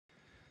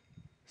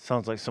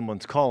Sounds like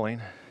someone's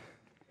calling.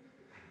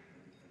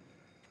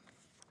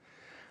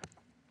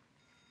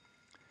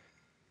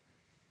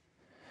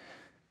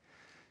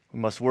 We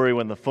must worry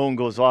when the phone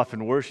goes off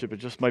in worship. It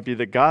just might be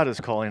that God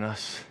is calling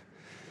us.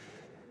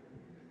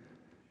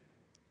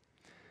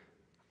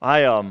 I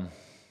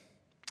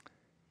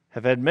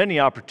have had many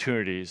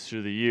opportunities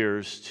through the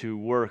years to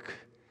work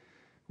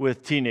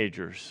with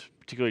teenagers,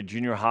 particularly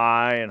junior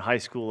high and high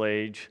school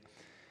age.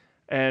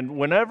 And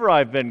whenever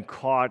I've been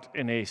caught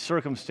in a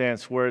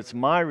circumstance where it's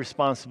my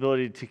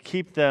responsibility to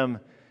keep them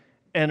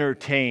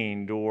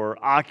entertained or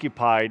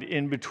occupied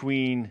in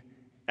between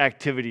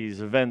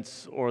activities,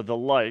 events, or the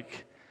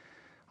like,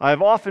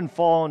 I've often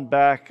fallen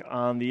back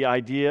on the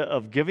idea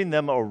of giving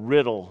them a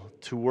riddle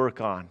to work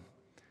on.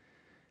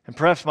 And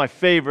perhaps my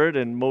favorite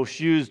and most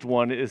used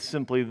one is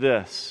simply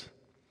this: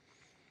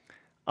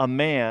 a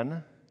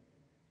man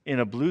in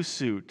a blue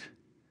suit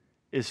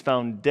is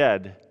found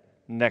dead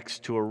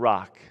next to a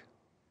rock.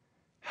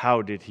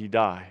 How did he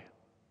die?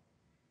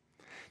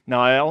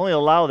 Now, I only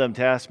allow them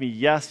to ask me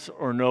yes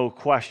or no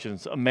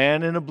questions. A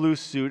man in a blue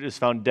suit is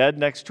found dead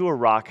next to a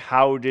rock.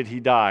 How did he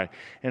die?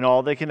 And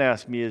all they can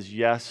ask me is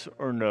yes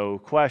or no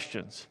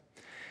questions.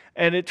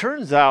 And it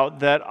turns out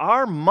that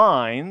our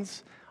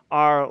minds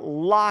are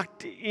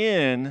locked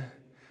in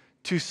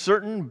to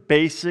certain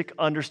basic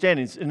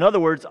understandings. In other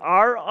words,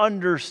 our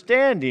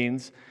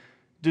understandings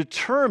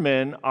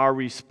determine our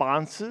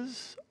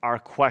responses, our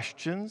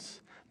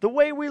questions, the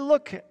way we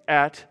look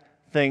at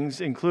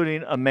things,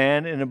 including a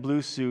man in a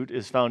blue suit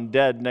is found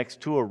dead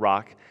next to a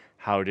rock.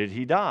 How did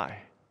he die?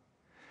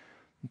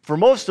 For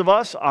most of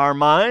us, our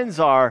minds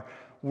are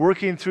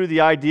working through the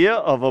idea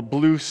of a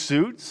blue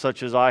suit,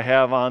 such as I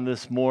have on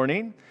this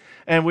morning,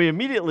 and we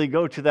immediately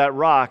go to that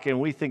rock and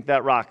we think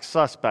that rock's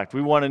suspect.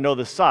 We want to know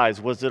the size.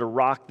 Was it a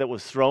rock that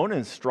was thrown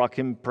and struck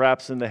him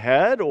perhaps in the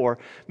head? Or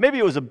maybe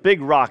it was a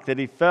big rock that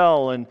he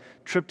fell and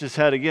tripped his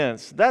head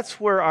against. That's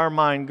where our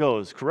mind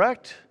goes,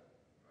 correct?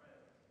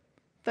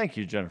 Thank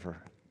you, Jennifer.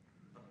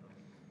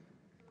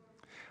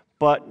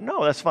 But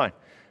no, that's fine.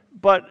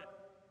 But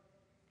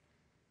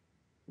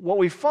what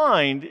we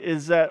find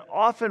is that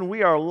often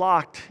we are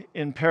locked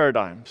in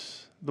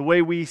paradigms, the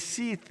way we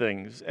see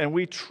things, and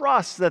we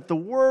trust that the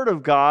Word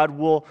of God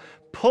will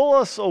pull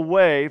us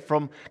away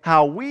from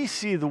how we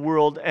see the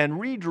world and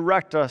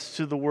redirect us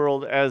to the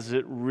world as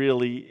it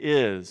really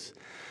is,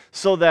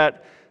 so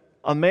that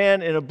a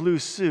man in a blue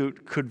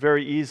suit could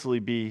very easily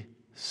be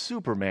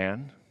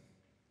Superman,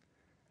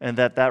 and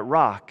that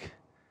rock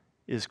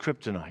is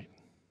kryptonite.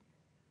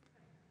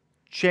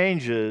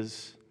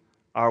 Changes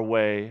our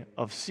way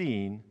of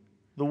seeing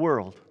the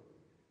world.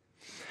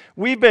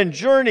 We've been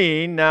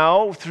journeying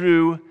now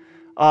through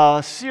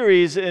a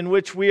series in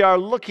which we are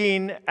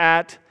looking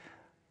at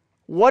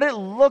what it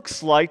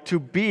looks like to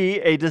be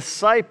a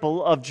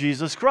disciple of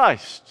Jesus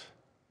Christ,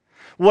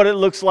 what it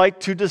looks like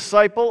to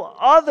disciple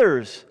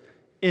others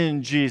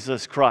in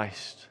Jesus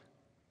Christ.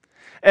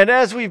 And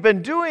as we've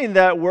been doing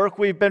that work,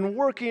 we've been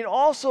working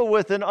also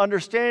with an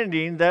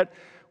understanding that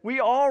we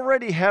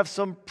already have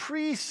some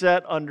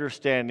preset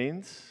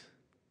understandings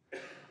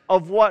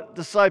of what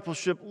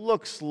discipleship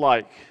looks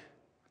like.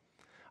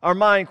 Our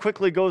mind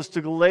quickly goes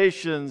to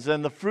Galatians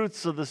and the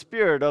fruits of the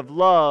Spirit of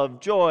love,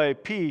 joy,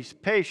 peace,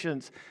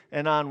 patience,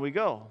 and on we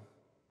go.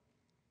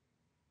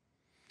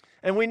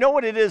 And we know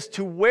what it is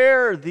to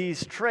wear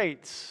these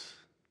traits,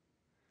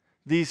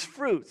 these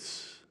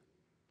fruits.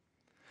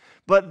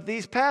 But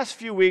these past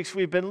few weeks,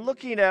 we've been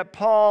looking at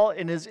Paul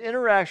in his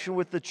interaction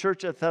with the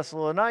church at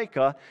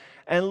Thessalonica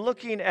and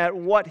looking at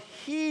what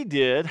he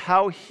did,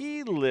 how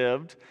he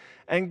lived,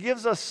 and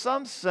gives us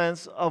some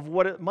sense of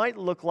what it might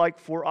look like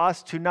for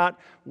us to not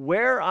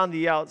wear on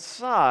the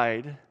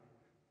outside,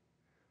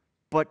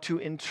 but to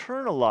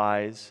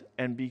internalize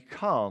and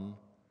become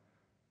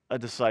a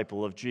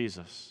disciple of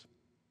Jesus.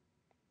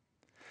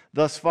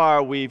 Thus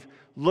far, we've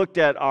looked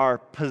at our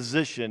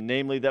position,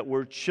 namely that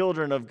we're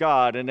children of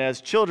God, and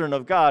as children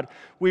of God,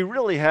 we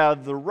really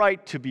have the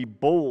right to be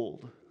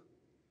bold,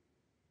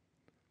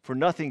 for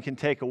nothing can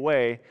take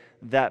away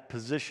that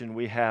position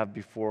we have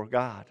before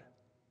God.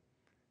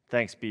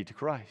 Thanks be to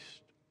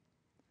Christ.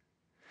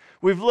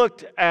 We've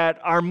looked at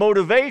our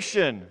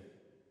motivation.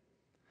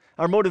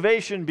 Our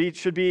motivation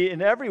should be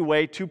in every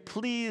way to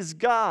please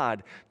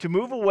God, to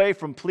move away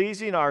from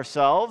pleasing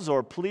ourselves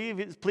or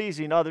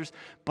pleasing others,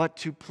 but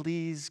to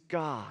please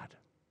God.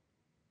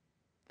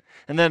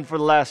 And then for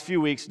the last few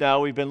weeks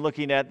now, we've been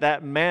looking at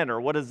that manner.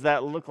 What does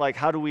that look like?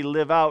 How do we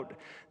live out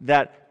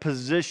that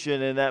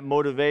position and that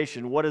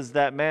motivation? What is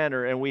that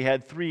manner? And we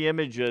had three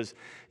images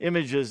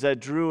that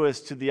drew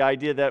us to the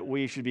idea that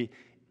we should be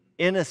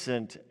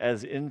innocent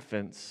as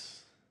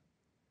infants,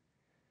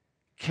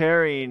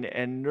 caring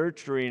and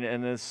nurturing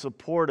and as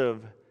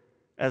supportive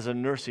as a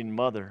nursing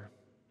mother,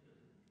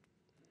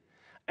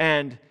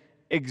 and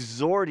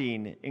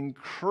exhorting,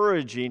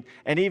 encouraging,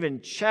 and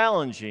even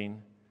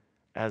challenging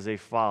as a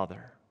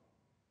father.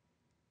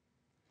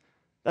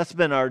 That's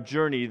been our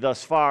journey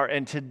thus far,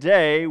 and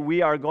today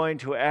we are going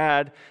to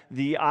add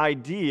the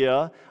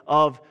idea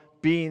of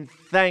being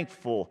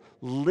thankful,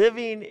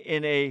 living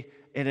in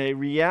a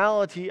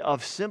reality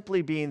of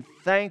simply being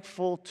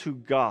thankful to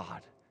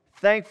God,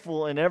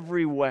 thankful in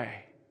every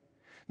way.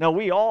 Now,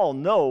 we all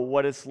know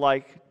what it's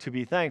like to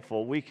be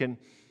thankful. We can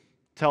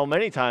tell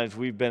many times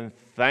we've been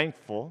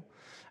thankful,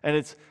 and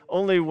it's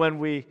only when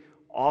we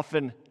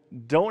often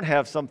don't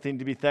have something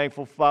to be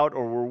thankful about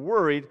or we're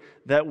worried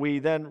that we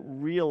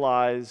then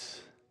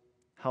realize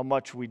how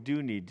much we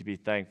do need to be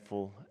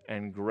thankful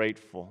and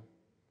grateful.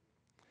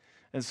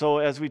 And so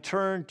as we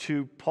turn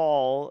to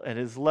Paul and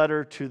his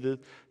letter to the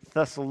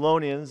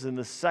Thessalonians in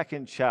the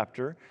 2nd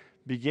chapter,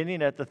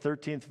 beginning at the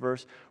 13th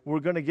verse, we're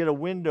going to get a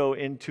window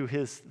into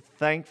his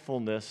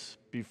thankfulness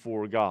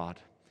before God.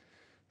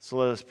 So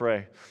let us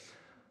pray.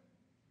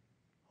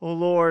 Oh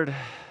Lord,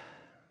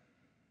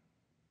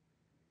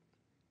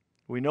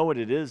 we know what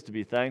it is to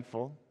be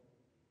thankful.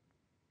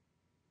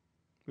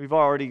 We've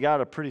already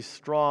got a pretty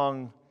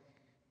strong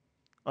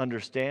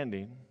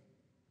understanding.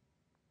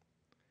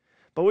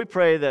 But we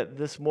pray that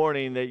this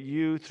morning that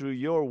you, through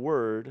your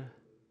word,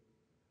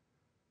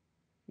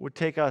 would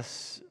take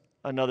us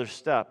another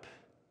step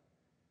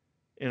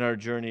in our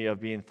journey of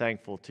being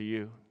thankful to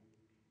you.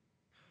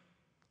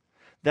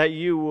 That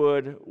you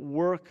would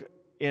work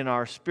in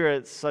our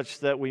spirits such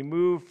that we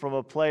move from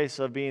a place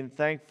of being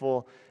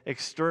thankful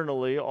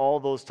externally, all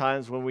those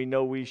times when we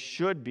know we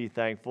should be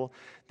thankful,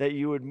 that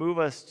you would move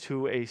us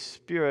to a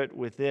spirit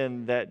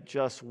within that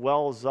just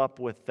wells up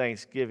with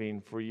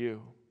thanksgiving for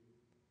you.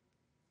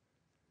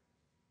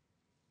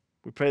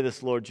 We pray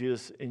this, Lord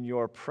Jesus, in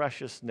your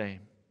precious name.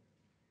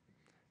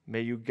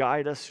 May you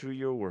guide us through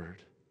your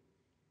word.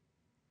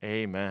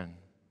 Amen.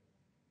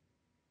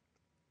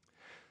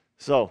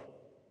 So,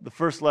 the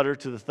first letter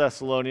to the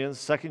Thessalonians,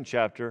 2nd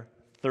chapter,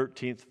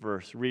 13th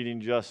verse, reading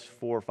just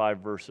 4 or 5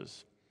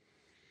 verses.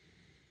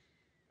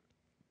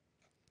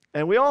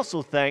 And we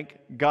also thank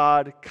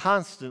God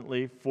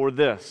constantly for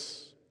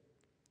this,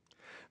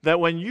 that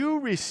when you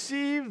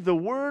received the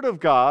word of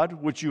God,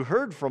 which you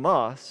heard from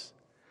us,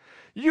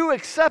 you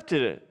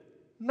accepted it,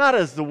 not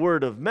as the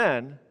word of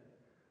men,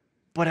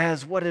 but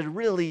as what it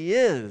really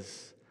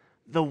is,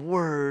 the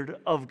word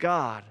of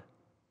God,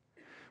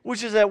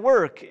 which is at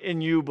work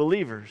in you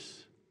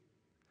believers.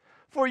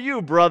 For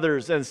you,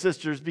 brothers and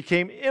sisters,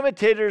 became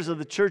imitators of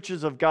the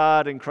churches of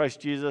God in Christ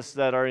Jesus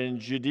that are in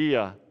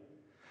Judea.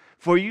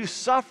 For you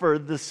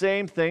suffered the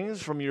same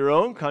things from your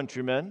own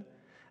countrymen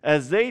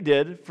as they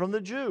did from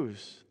the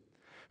Jews,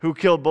 who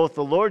killed both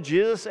the Lord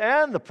Jesus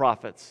and the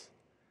prophets,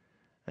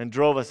 and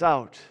drove us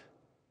out,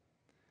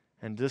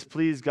 and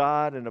displeased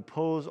God and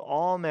opposed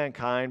all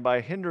mankind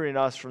by hindering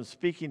us from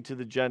speaking to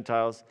the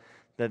Gentiles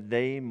that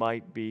they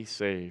might be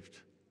saved.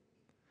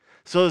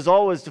 So as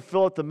always to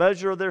fill up the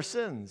measure of their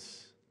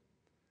sins,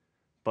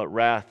 but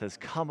wrath has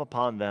come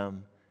upon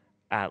them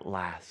at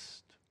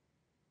last.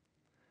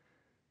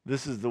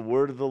 This is the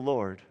word of the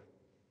Lord.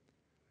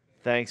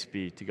 Thanks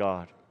be to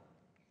God.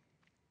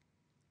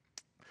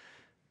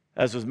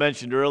 As was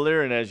mentioned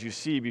earlier, and as you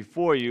see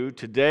before you,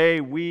 today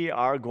we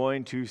are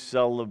going to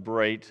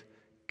celebrate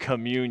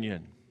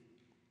communion.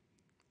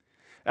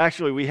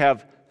 Actually, we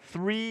have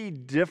 3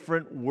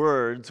 different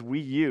words we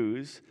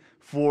use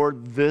for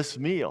this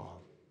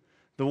meal.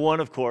 The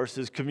one, of course,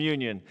 is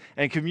communion.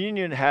 And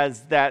communion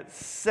has that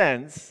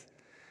sense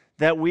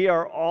that we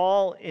are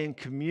all in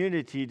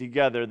community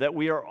together, that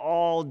we are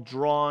all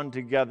drawn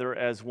together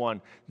as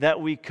one,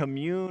 that we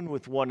commune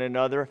with one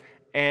another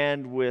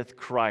and with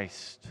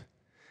Christ.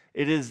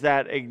 It is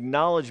that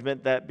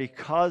acknowledgement that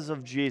because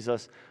of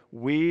Jesus,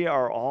 we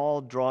are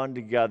all drawn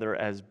together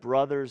as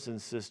brothers and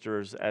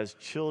sisters, as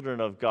children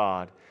of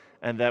God,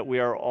 and that we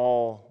are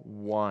all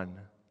one.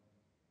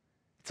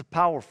 It's a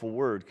powerful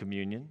word,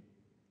 communion.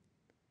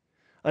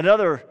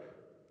 Another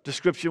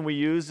description we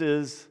use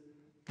is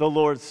the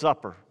Lord's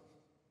Supper.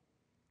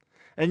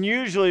 And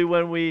usually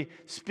when we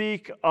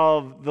speak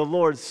of the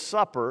Lord's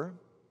Supper,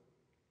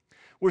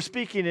 we're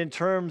speaking in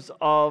terms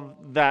of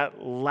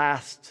that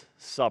Last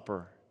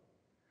Supper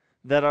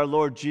that our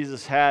Lord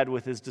Jesus had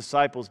with his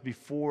disciples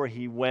before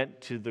he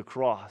went to the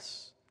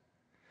cross.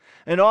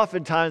 And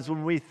oftentimes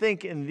when we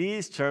think in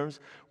these terms,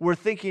 we're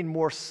thinking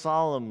more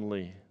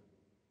solemnly.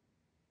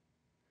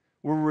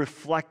 We're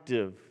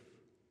reflective.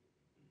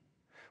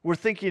 We're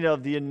thinking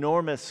of the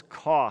enormous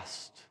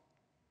cost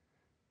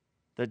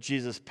that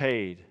Jesus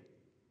paid.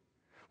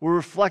 We're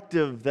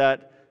reflective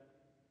that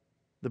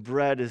the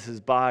bread is his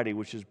body,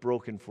 which is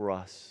broken for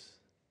us.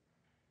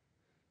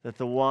 That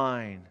the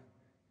wine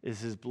is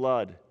his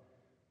blood,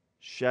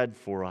 shed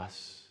for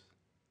us.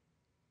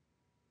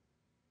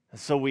 And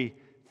so we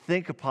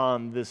think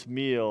upon this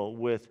meal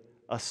with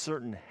a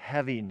certain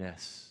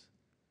heaviness.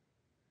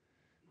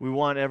 We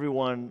want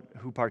everyone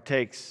who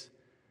partakes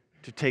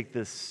to take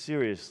this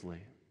seriously.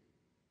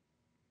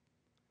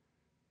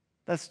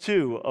 That's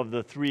 2 of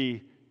the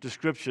 3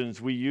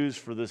 descriptions we use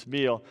for this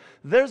meal.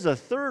 There's a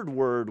third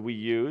word we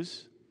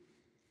use.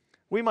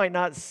 We might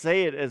not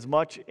say it as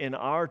much in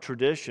our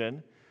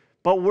tradition,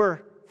 but we're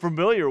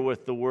familiar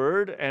with the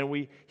word and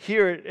we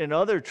hear it in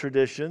other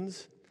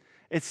traditions.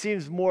 It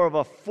seems more of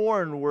a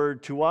foreign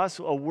word to us,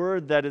 a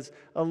word that is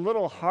a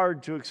little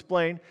hard to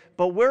explain,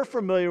 but we're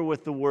familiar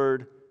with the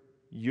word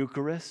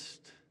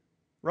Eucharist,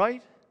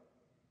 right?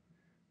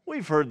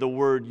 We've heard the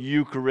word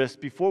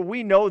Eucharist before.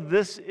 We know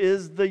this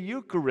is the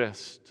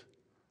Eucharist.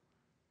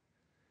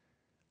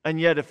 And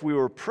yet, if we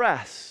were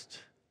pressed,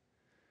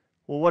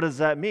 well, what does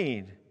that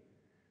mean?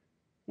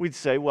 We'd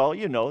say, well,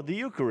 the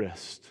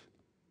Eucharist.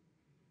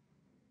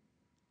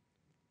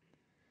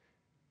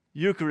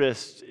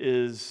 Eucharist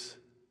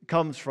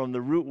comes from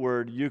the root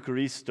word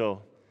Eucharisto.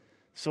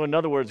 So in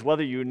other words,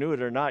 whether you knew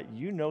it or not,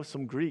 you know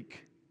some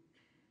Greek.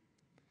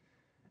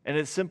 And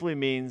it simply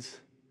means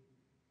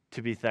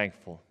to be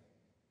thankful.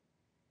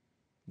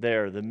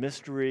 There, the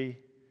mystery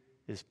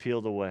is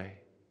peeled away.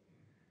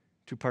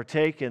 To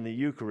partake in the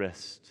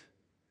Eucharist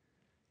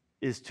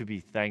is to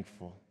be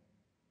thankful.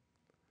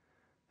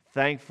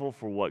 Thankful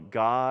for what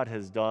God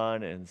has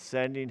done in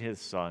sending His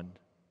Son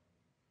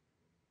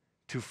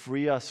to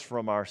free us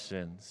from our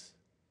sins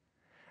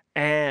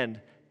and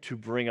to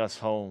bring us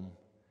home,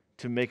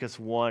 to make us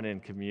one in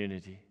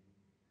community.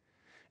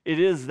 It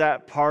is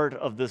that part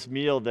of this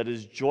meal that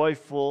is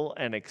joyful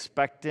and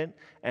expectant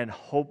and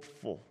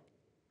hopeful.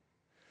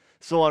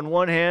 So on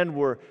one hand,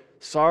 we're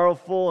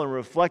sorrowful and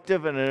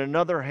reflective, and on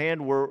another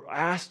hand, we're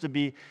asked to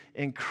be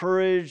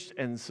encouraged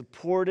and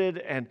supported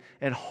and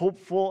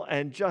hopeful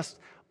and just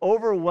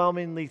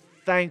overwhelmingly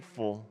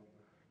thankful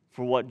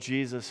for what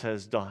Jesus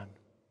has done.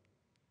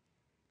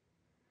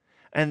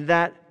 And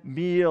that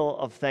meal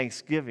of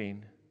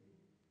thanksgiving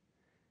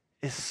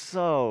is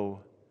so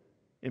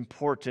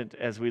important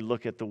as we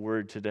look at the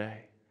Word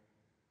today.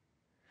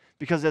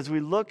 Because as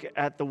we look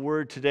at the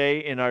Word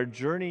today in our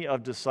journey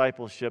of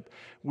discipleship,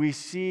 we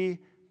see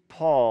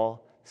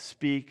Paul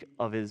speak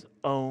of his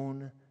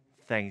own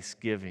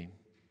thanksgiving,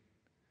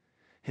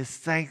 his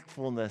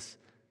thankfulness,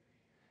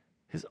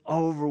 his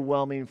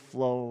overwhelming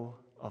flow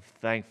of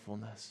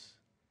thankfulness.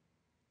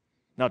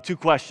 Now, two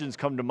questions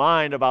come to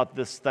mind about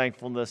this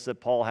thankfulness that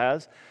Paul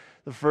has.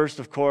 The first,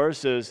 of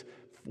course, is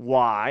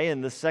why,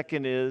 and the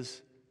second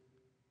is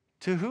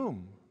to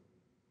whom?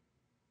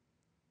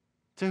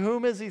 To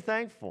whom is he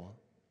thankful?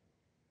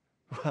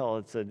 Well,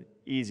 it's an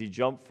easy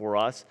jump for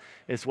us.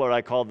 It's what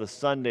I call the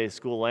Sunday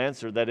school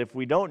answer, that if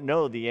we don't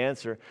know the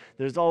answer,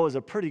 there's always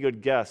a pretty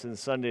good guess in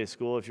Sunday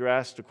school. If you're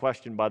asked a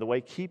question, by the way,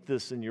 keep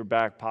this in your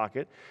back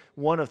pocket.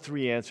 One of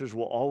three answers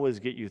will always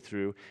get you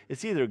through.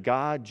 It's either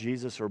God,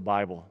 Jesus, or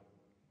Bible.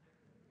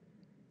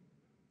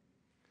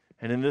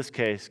 And in this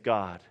case,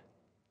 God.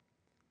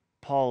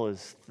 Paul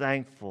is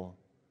thankful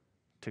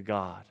to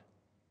God.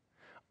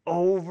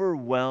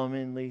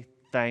 Overwhelmingly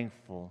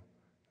thankful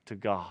to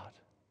God.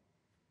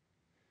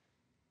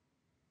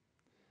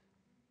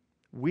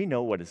 We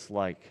know what it's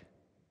like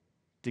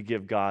to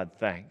give God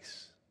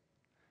thanks.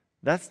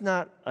 That's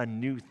not a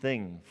new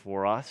thing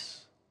for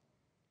us.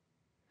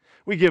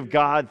 We give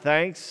God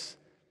thanks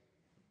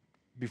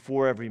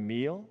before every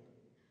meal.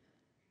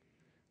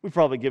 We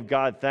probably give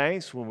God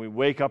thanks when we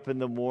wake up in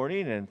the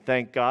morning and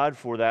thank God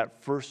for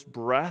that first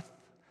breath,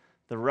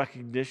 the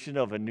recognition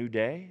of a new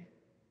day.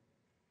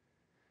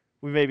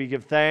 We maybe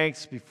give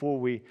thanks before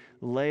we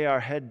lay our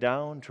head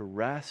down to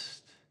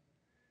rest,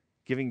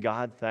 giving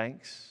God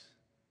thanks.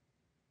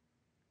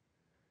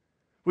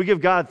 We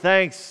give God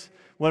thanks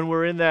when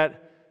we're in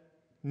that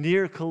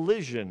near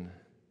collision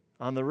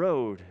on the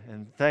road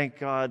and thank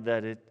God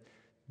that it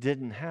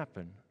didn't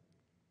happen.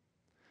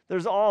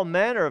 There's all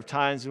manner of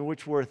times in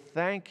which we're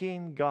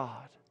thanking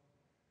God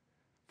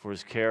for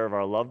His care of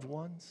our loved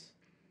ones.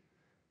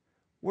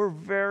 We're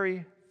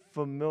very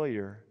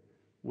familiar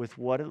with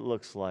what it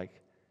looks like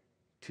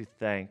to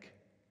thank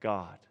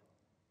God.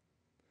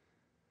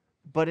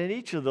 But in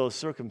each of those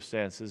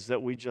circumstances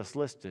that we just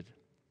listed,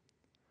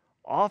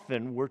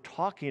 often we're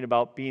talking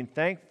about being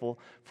thankful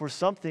for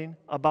something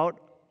about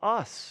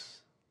us.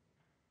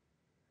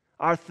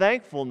 Our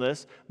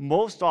thankfulness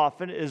most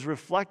often is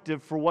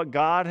reflective for what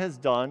God has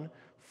done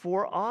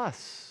for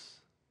us.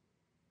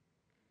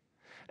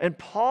 And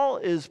Paul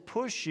is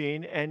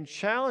pushing and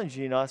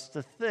challenging us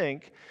to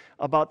think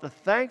about the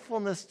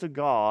thankfulness to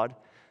God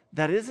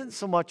that isn't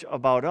so much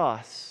about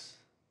us,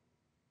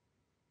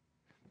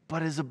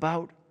 but is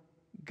about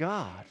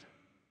God.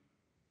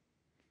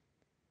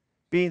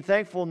 Being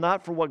thankful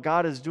not for what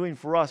God is doing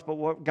for us, but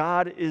what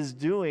God is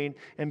doing,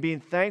 and being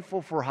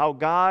thankful for how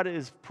God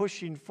is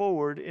pushing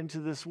forward into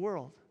this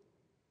world.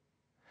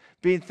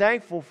 Being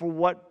thankful for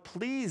what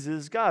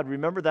pleases God.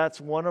 Remember,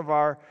 that's one of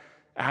our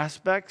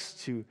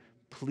aspects, to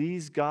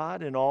please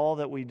God in all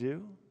that we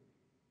do,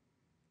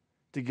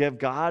 to give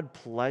God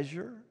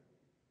pleasure.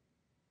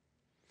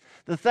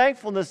 The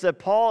thankfulness that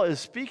Paul is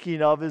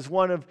speaking of is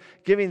one of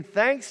giving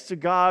thanks to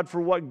God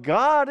for what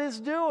God is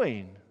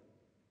doing.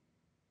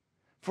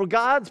 For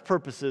God's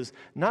purposes,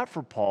 not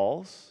for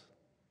Paul's,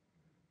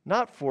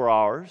 not for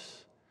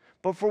ours,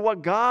 but for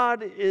what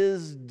God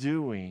is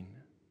doing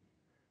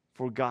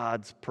for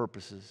God's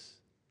purposes.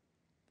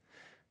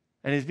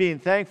 And he's being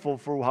thankful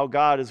for how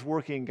God is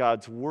working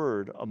God's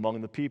word among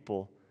the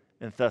people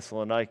in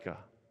Thessalonica.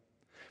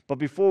 But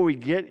before we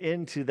get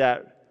into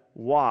that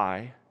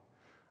why,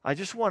 I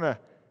just want to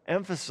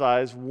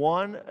emphasize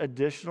one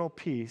additional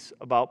piece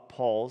about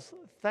Paul's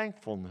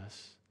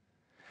thankfulness.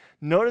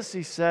 Notice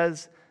he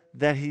says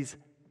that he's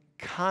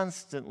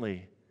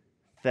constantly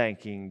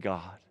thanking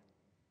God.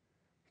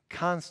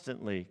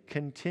 Constantly,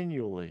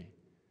 continually.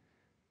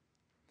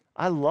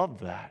 I love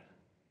that.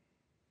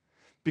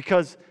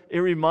 Because it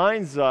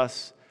reminds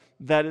us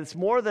that it's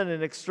more than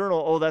an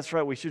external, oh, that's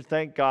right, we should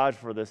thank God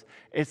for this.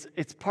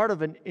 It's part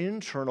of an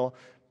internal,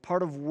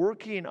 part of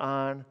working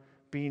on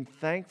being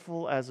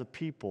thankful as a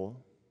people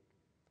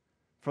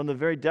from the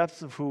very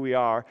depths of who we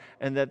are,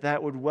 and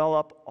that would well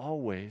up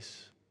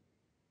always.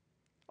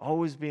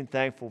 Always being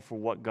thankful for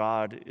what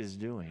God is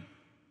doing.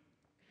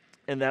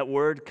 And that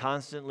word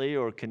constantly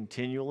or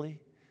continually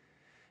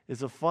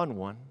is a fun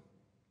one.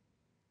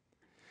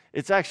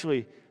 It's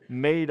actually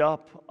made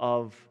up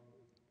of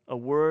a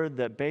word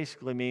that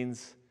basically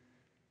means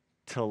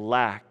to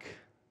lack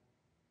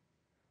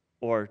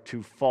or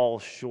to fall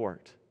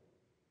short.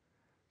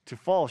 To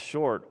fall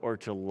short or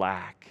to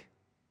lack.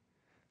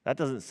 That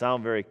doesn't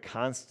sound very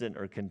constant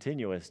or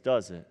continuous,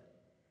 does it?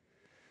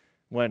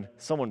 When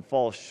someone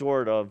falls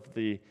short of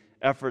the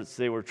efforts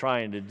they were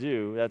trying to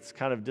do, that's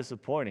kind of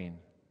disappointing.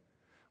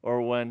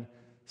 Or when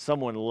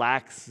someone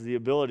lacks the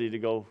ability to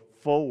go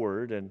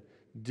forward and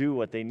do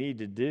what they need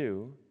to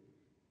do,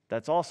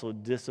 that's also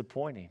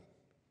disappointing.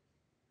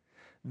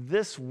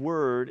 This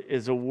word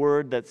is a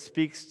word that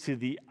speaks to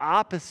the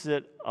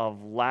opposite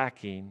of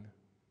lacking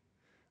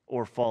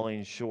or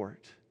falling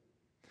short.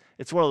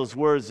 It's one of those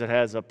words that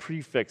has a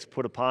prefix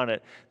put upon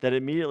it that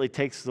immediately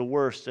takes the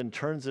worst and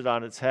turns it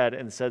on its head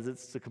and says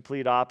it's the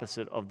complete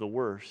opposite of the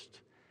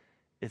worst.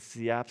 It's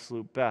the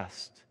absolute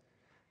best.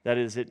 That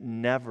is, it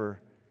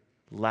never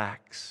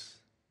lacks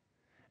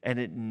and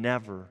it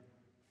never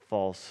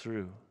falls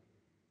through.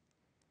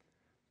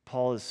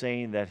 Paul is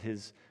saying that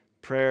his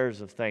prayers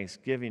of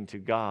thanksgiving to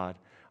God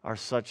are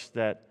such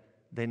that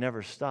they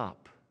never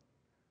stop.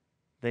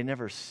 They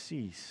never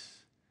cease.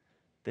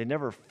 They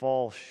never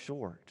fall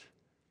short.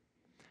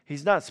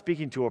 He's not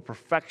speaking to a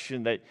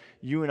perfection that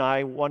you and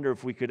I wonder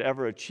if we could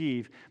ever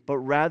achieve, but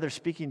rather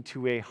speaking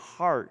to a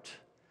heart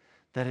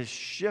that has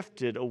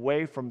shifted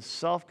away from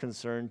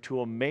self-concern to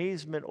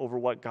amazement over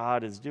what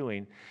God is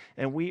doing.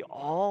 And we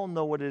all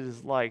know what it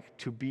is like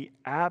to be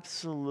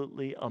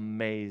absolutely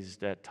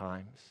amazed at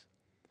times.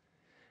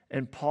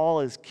 And Paul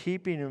is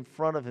keeping in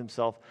front of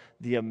himself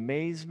the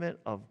amazement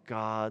of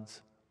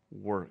God's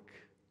work.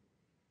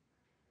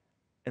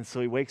 And so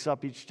he wakes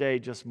up each day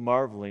just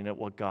marveling at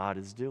what God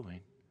is doing.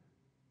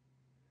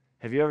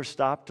 Have you ever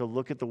stopped to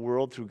look at the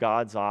world through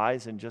God's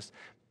eyes and just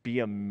be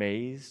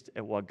amazed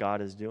at what God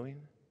is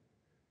doing?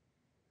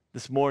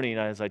 This morning,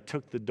 as I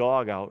took the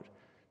dog out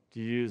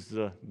to use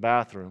the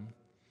bathroom,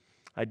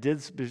 I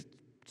did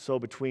so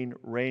between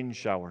rain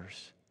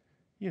showers.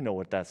 You know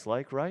what that's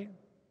like, right?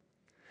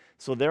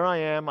 So there I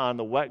am on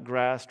the wet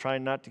grass,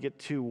 trying not to get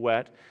too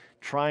wet,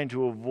 trying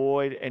to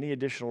avoid any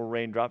additional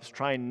raindrops,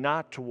 trying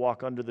not to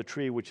walk under the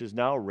tree, which is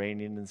now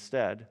raining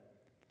instead.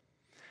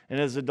 And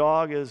as the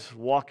dog is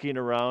walking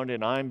around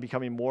and I'm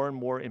becoming more and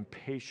more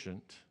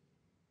impatient,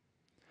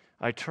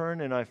 I turn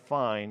and I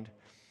find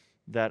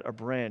that a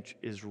branch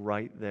is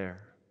right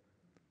there.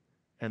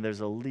 And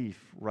there's a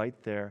leaf right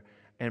there.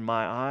 And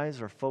my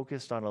eyes are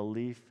focused on a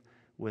leaf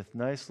with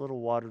nice little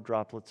water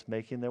droplets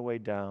making their way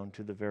down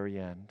to the very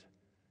end.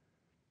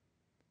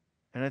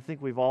 And I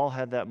think we've all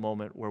had that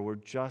moment where we're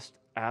just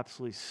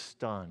absolutely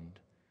stunned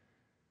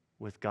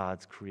with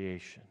God's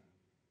creation.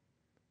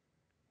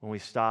 When we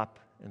stop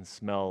and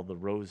smell the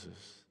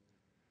roses.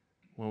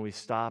 When we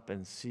stop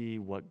and see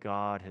what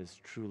God has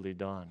truly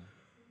done.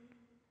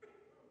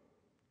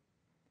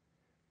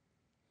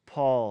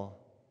 Paul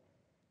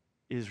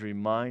is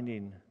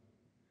reminding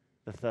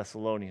the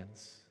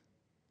Thessalonians,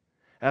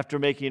 after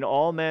making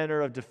all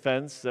manner of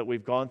defense that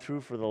we've gone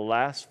through for the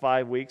last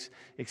 5 weeks,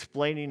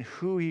 explaining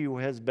who he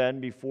has been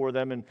before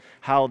them and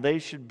how they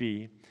should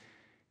be,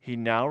 he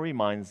now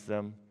reminds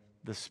them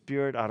the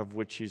spirit out of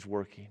which he's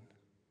working.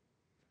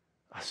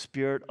 A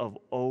spirit of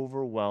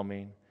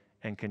overwhelming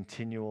and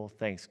continual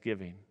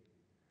thanksgiving.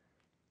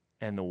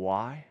 And the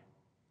why?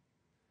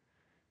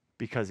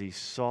 Because he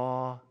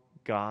saw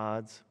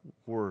God's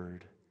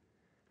word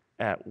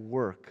at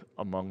work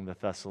among the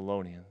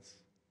Thessalonians.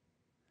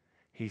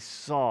 He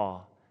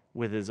saw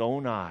with his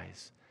own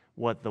eyes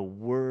what the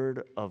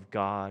word of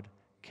God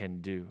can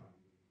do.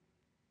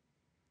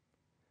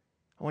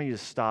 I want you to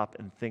stop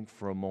and think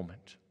for a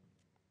moment.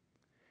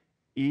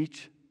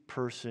 Each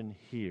person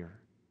here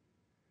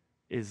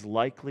is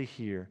likely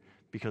here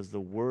because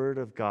the word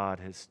of God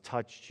has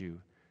touched you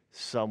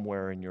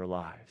somewhere in your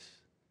lives.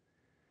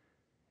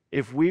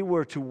 If we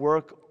were to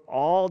work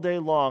all day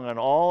long on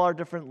all our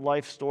different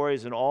life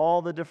stories and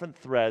all the different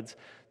threads,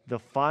 the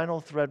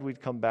final thread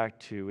we'd come back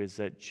to is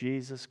that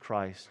Jesus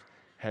Christ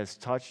has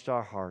touched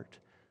our heart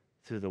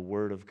through the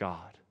Word of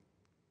God.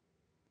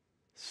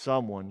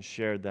 Someone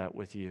shared that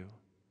with you.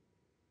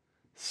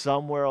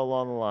 Somewhere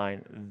along the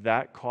line,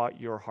 that caught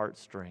your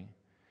heartstring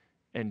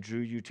and drew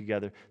you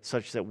together,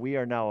 such that we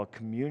are now a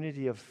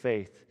community of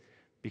faith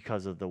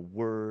because of the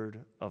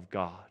Word of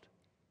God.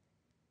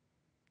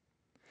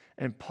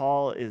 And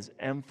Paul is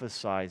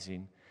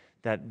emphasizing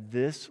that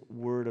this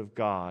Word of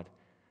God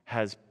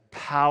has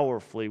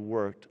powerfully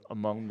worked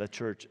among the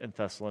church in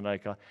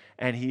Thessalonica,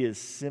 and he is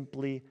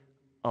simply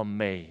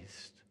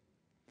amazed.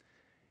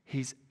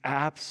 He's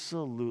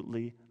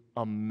absolutely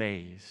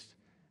amazed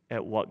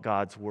at what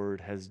God's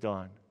Word has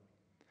done.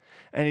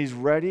 And he's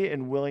ready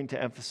and willing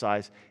to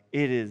emphasize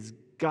it is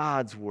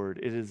God's Word,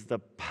 it is the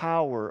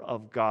power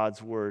of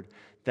God's Word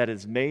that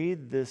has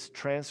made this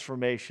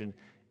transformation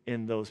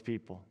in those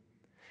people.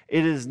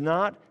 It is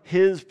not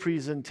his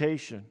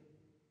presentation.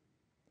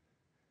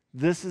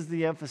 This is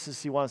the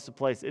emphasis he wants to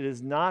place. It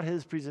is not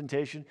his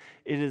presentation.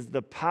 It is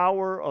the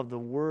power of the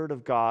Word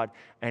of God,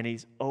 and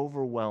he's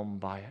overwhelmed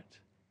by it.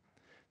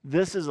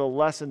 This is a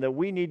lesson that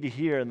we need to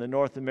hear in the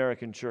North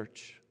American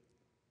church.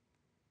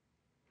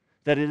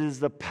 That it is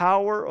the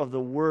power of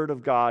the Word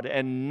of God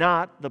and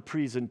not the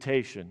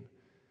presentation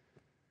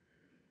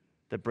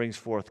that brings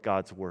forth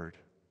God's Word.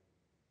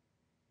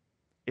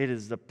 It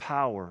is the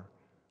power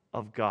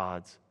of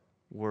God's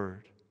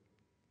Word.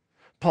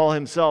 Paul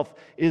himself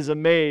is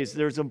amazed.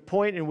 There's a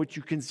point in which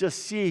you can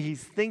just see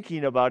he's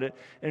thinking about it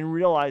and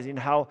realizing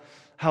how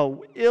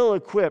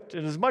ill-equipped,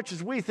 and as much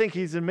as we think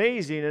he's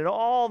amazing and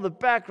all the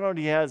background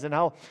he has and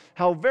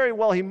how very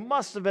well he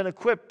must have been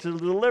equipped to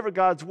deliver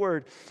God's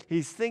Word,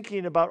 he's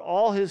thinking about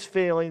all his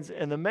failings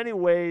and the many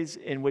ways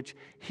in which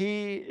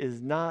he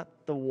is not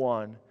the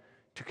one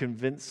to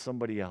convince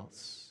somebody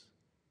else.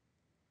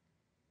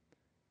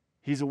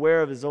 He's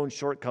aware of his own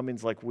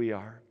shortcomings like we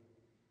are.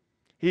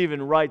 He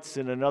even writes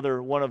in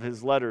another one of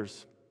his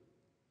letters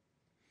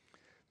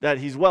that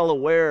he's well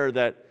aware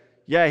that,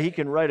 yeah, he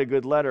can write a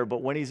good letter,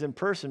 but when he's in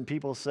person,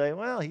 people say,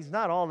 well, he's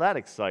not all that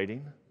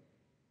exciting.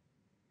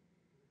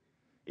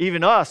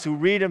 Even us who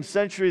read him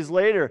centuries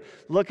later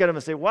look at him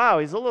and say, wow,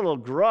 he's a little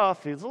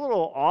gruff, he's a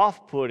little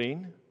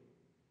off-putting.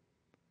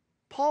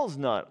 Paul's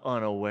not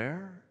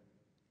unaware.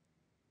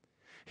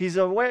 He's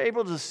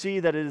able to see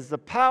that it is the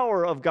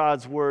power of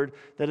God's Word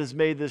that has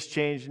made this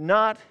change,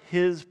 not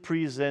his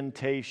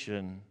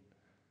presentation.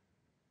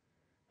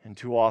 And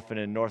too often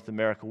in North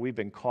America, we've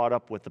been caught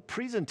up with the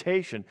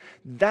presentation.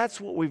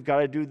 That's what we've got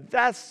to do.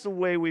 That's the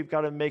way we've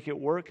got to make it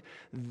work.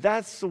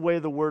 That's the way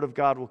the Word of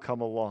God will come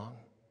along.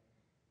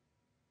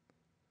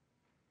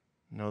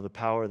 No, the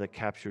power that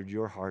captured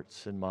your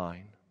hearts and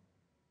mine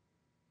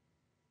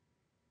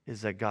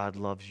is that God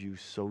loves you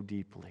so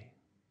deeply.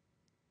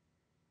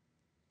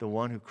 The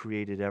one who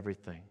created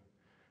everything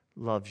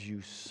loves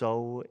you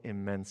so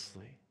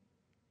immensely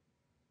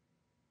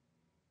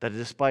that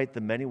despite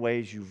the many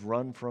ways you've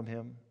run from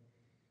him,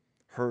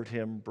 hurt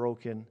him,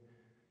 broken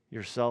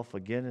yourself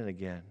again and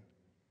again,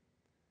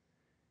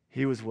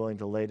 he was willing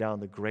to lay down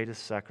the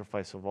greatest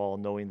sacrifice of all,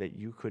 knowing that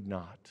you could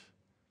not.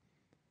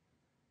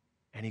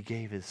 And he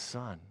gave his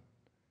Son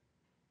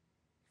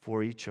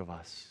for each of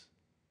us,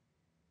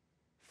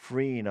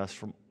 freeing us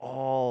from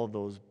all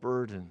those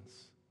burdens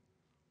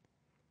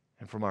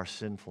and from our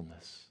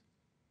sinfulness.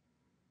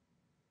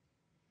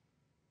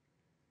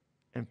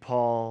 And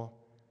Paul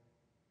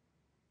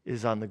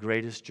is on the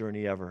greatest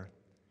journey ever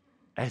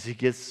as he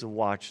gets to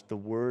watch the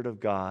Word of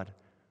God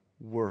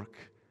work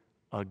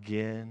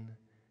again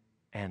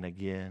and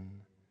again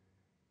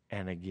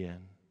and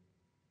again.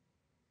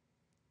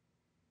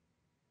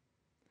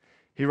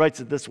 He writes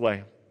it this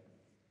way.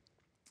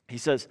 He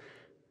says,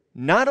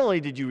 not only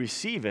did you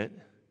receive it,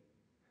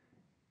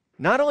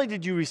 not only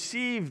did you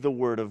receive the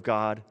Word of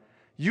God,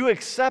 you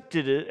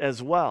accepted it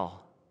as well.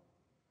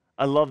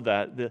 I love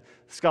that. The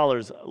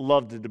scholars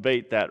love to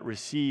debate that,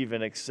 receive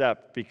and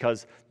accept,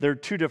 because they're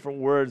two different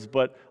words,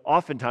 but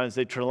oftentimes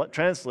they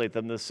translate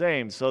them the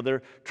same. So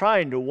they're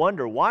trying to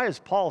wonder, why is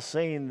Paul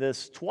saying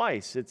this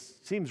twice? It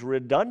seems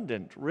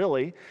redundant,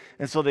 really.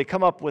 And so they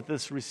come up with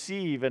this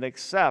receive and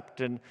accept.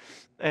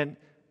 And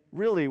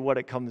really what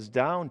it comes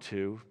down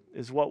to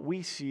is what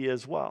we see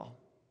as well.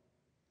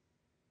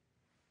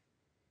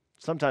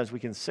 Sometimes we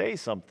can say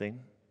something,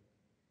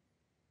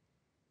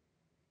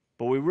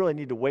 but we really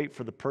need to wait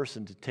for the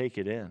person to take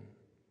it in.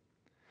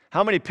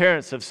 How many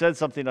parents have said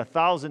something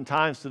 1,000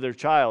 times to their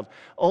child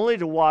only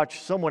to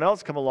watch someone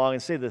else come along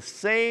and say the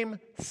same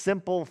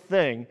simple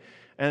thing,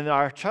 and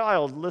our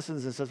child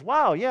listens and says,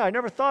 wow, yeah, I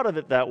never thought of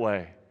it that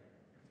way.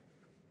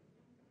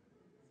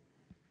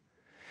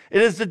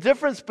 It is the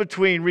difference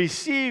between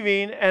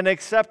receiving and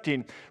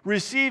accepting.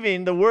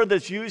 Receiving, the word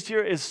that's used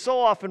here, is so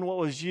often what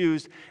was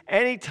used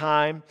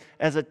anytime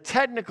as a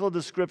technical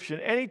description,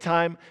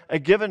 anytime a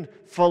given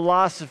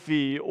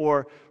philosophy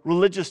or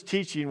religious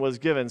teaching was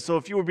given. So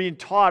if you were being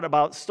taught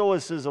about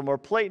Stoicism or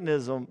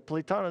Platonism,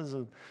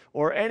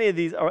 or any of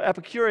these, or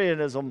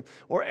Epicureanism,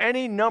 or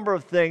any number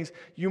of things,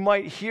 you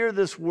might hear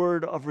this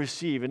word of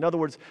receive. In other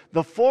words,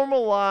 the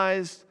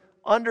formalized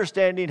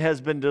understanding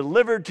has been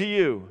delivered to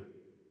you.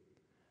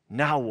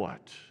 Now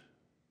what?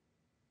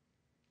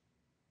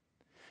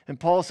 And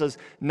Paul says,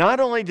 not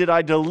only did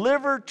I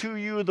deliver to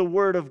you the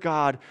Word of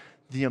God,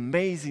 the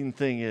amazing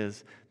thing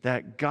is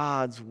that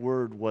God's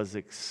Word was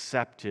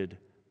accepted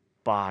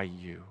by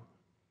you.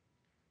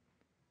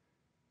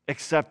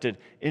 accepted,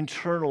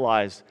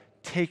 internalized,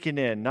 taken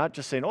in, not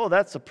just saying, oh,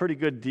 that's a pretty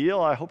good deal,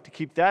 I hope to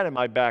keep that in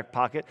my back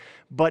pocket,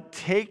 but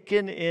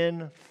taken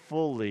in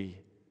fully.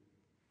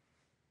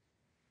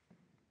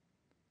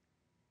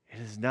 It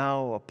is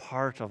now a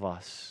part of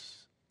us.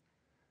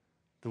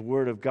 The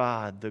Word of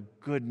God, the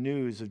good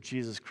news of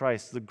Jesus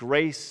Christ, the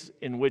grace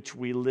in which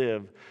we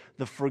live,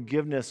 the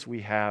forgiveness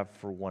we have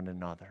for one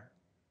another.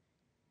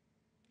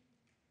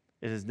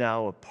 It is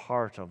now a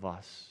part of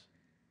us.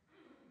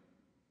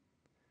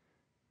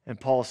 And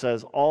Paul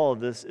says all of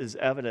this is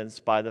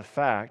evidenced by the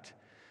fact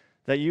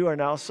that you are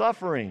now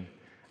suffering.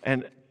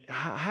 And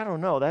I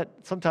don't know, that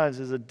sometimes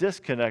is a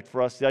disconnect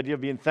for us, the idea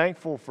of being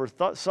thankful for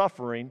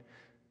suffering.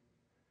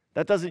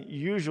 That doesn't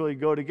usually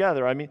go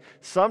together. I mean,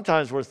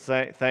 sometimes we're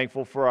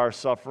thankful for our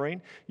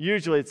suffering.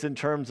 Usually it's in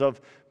terms of,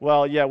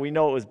 well, yeah, we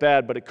know it was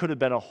bad, but it could have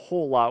been a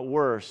whole lot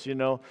worse, you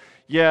know.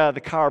 Yeah,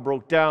 the car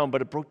broke down,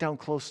 but it broke down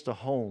close to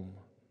home.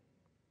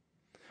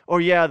 Or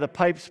yeah, the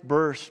pipes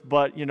burst,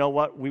 but you know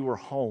what? We were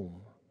home.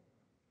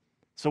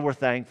 So we're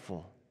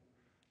thankful.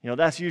 You know,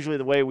 that's usually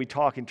the way we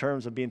talk in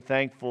terms of being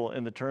thankful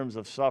in the terms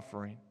of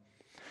suffering.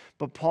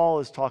 But Paul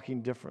is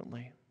talking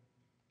differently.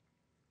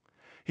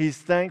 He's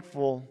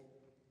thankful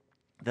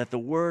that the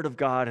Word of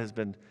God has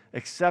been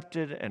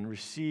accepted and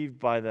received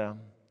by them,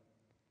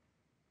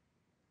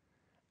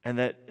 and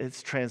that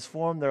it's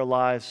transformed their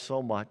lives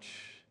so much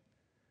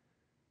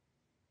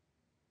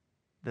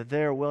that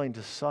they are willing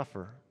to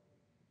suffer,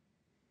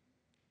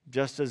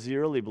 just as the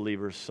early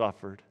believers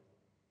suffered.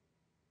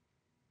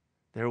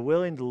 They're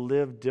willing to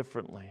live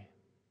differently.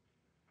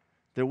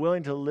 They're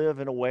willing to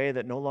live in a way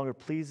that no longer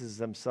pleases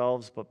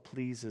themselves, but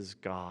pleases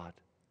God.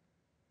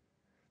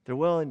 They're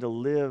willing to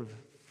live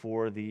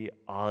for the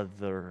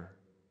other.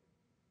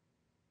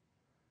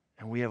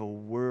 And we have a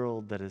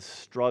world that is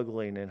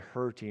struggling and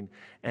hurting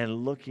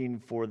and looking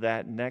for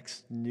that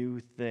next new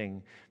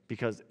thing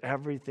because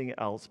everything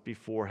else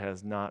before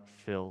has not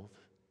filled.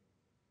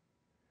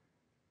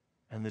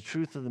 And the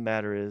truth of the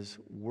matter is,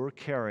 we're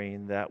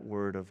carrying that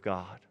Word of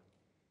God.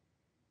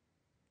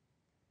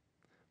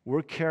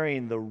 We're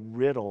carrying the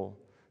riddle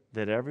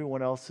that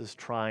everyone else is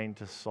trying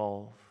to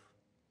solve.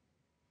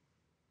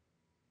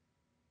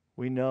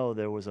 We know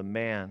there was a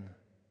man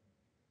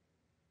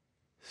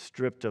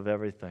stripped of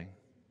everything,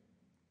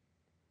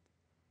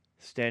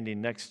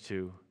 standing next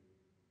to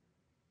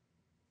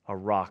a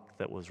rock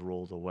that was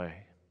rolled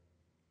away.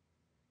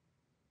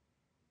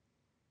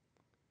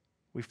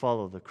 We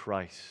follow the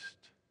Christ,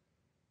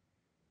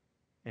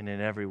 and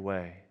in every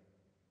way,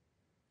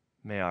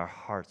 may our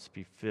hearts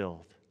be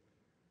filled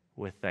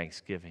with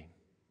thanksgiving,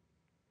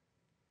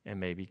 and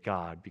maybe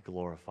God be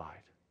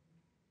glorified.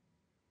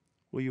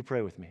 Will you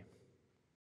pray with me?